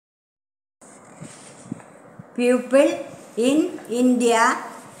people in India,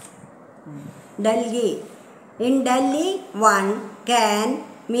 Delhi. In Delhi, one can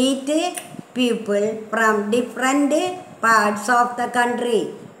meet people from different parts of the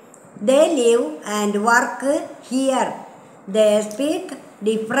country. They live and work here. They speak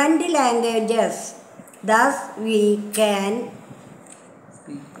different languages. Thus, we can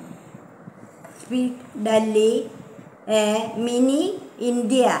speak Delhi, a mini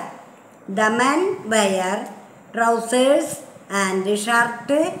India. The men wear trousers and shirt.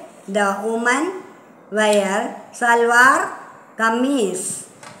 The women wear salwar kameez,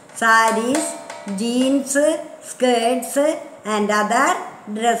 saris, jeans, skirts and other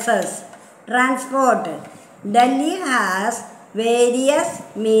dresses. Transport. Delhi has various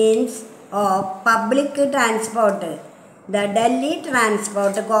means of public transport. The Delhi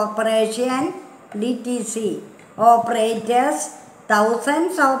Transport Corporation DTC operates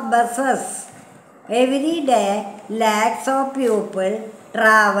thousands of buses. Every day, lakhs of people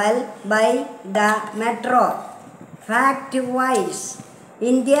travel by the metro. Fact-wise,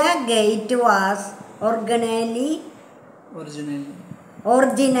 India Gate was originally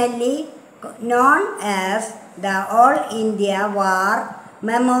known as the All India War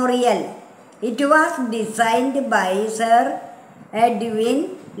Memorial. It was designed by Sir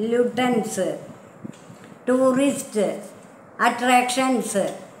Edwin Lutyens. Tourist attractions.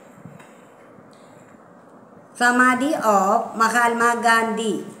 Samadhi of Mahatma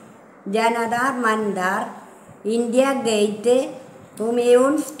Gandhi, Jantar Mantar, India Gate,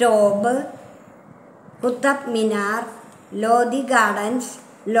 Humayun's Tomb, Qutub Minar, Lodi Gardens,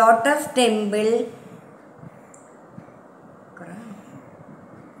 Lotus Temple,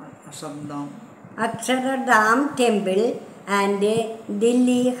 Akshardham Temple and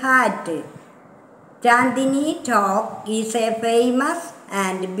Delhi Hat. Chandni Chowk is a famous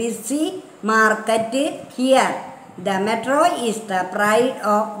and busy market here. The metro is the pride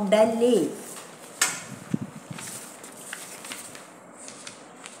of Delhi.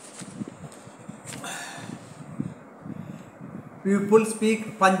 People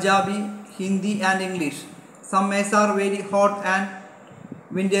speak Punjabi, Hindi and English. Summers are very hot and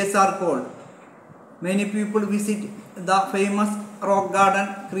winters are cold. Many people visit the famous rock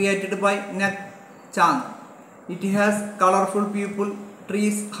garden created by Nag Chand. It has colorful people,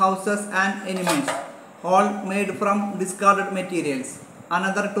 trees, houses and animals, all made from discarded materials.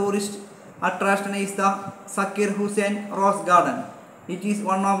 Another tourist attraction is the Zakir Hussain Rose Garden. It is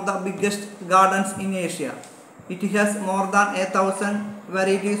one of the biggest gardens in Asia. It has more than 1,000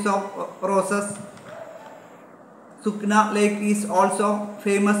 varieties of roses. Sukna Lake is also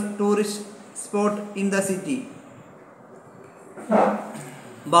famous tourist spot in the city.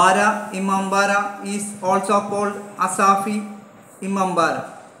 Bara Imambara is also called Asafi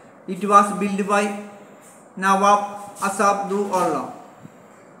Imambara. It was built by Nawab Asaf Allah.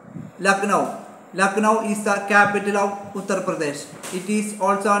 Lucknow is the capital of Uttar Pradesh. It is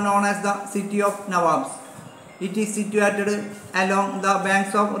also known as the city of Nawabs. It is situated along the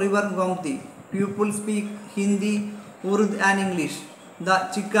banks of river Gomti. People speak Hindi, Urdu and English. The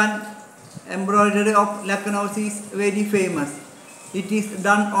chicken embroidery of Lucknow is very famous. It is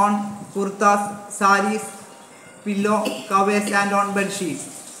done on kurtas, saris, pillow covers and on bed sheets.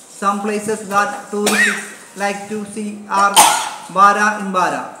 Some places that tourists like to see are Bara in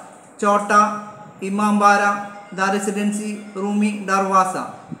Bara, Chota, Imambara, the residency Rumi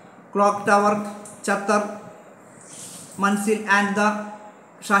Darwaza, Clock Tower, Chatar, Mansil and the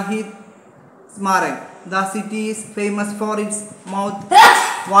Shahid Smarak. The city is famous for its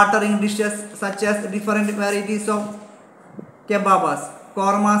mouth-watering dishes such as different varieties of kebabs,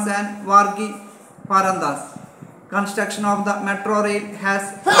 kormas and wargi parandas. Construction of the metro rail has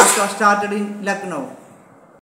also started in Lucknow.